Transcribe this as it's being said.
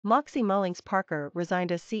Moxie Mullings Parker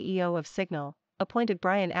resigned as CEO of Signal, appointed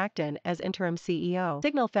Brian Acton as interim CEO.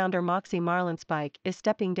 Signal founder Moxie Marlinspike is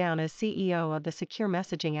stepping down as CEO of the secure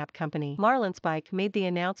messaging app company. Marlinspike made the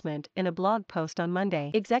announcement in a blog post on Monday.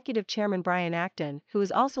 Executive Chairman Brian Acton, who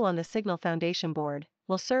is also on the Signal Foundation board,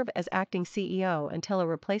 will serve as acting CEO until a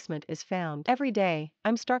replacement is found. Every day,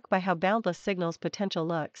 I'm struck by how boundless Signal's potential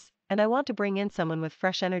looks, and I want to bring in someone with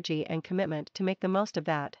fresh energy and commitment to make the most of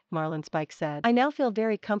that, Marlinspike said. I now feel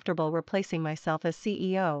very comfortable replacing myself as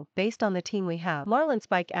CEO based on the team we have.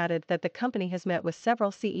 Marlinspike added that the company has met with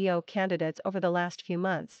several CEO candidates over the last few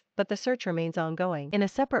months, but the search remains ongoing. In a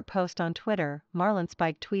separate post on Twitter,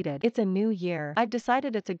 Marlinspike tweeted, "It's a new year. I've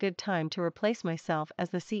decided it's a good time to replace myself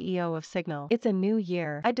as the CEO of Signal. It's a new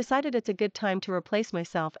year. I decided it's a good time to replace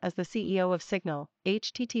myself as the CEO of Signal.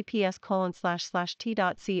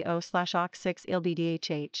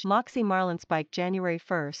 https://t.co/ox6ilbdhh." Moxie Marlinspike January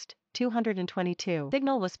 1st, 222.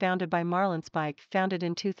 Signal was founded by Marlinspike, founded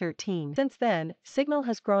in 2013. Since then, Signal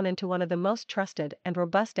has grown into one of the most trusted and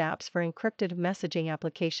robust apps for encrypted messaging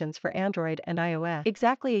applications for Android and iOS.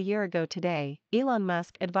 Exactly a year ago today, Elon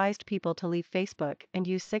Musk advised people to leave Facebook and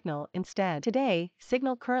use Signal instead. Today,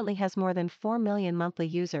 Signal currently has more than 4 million monthly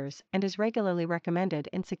users and is regularly recommended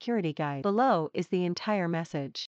in security guides. Below is the entire message.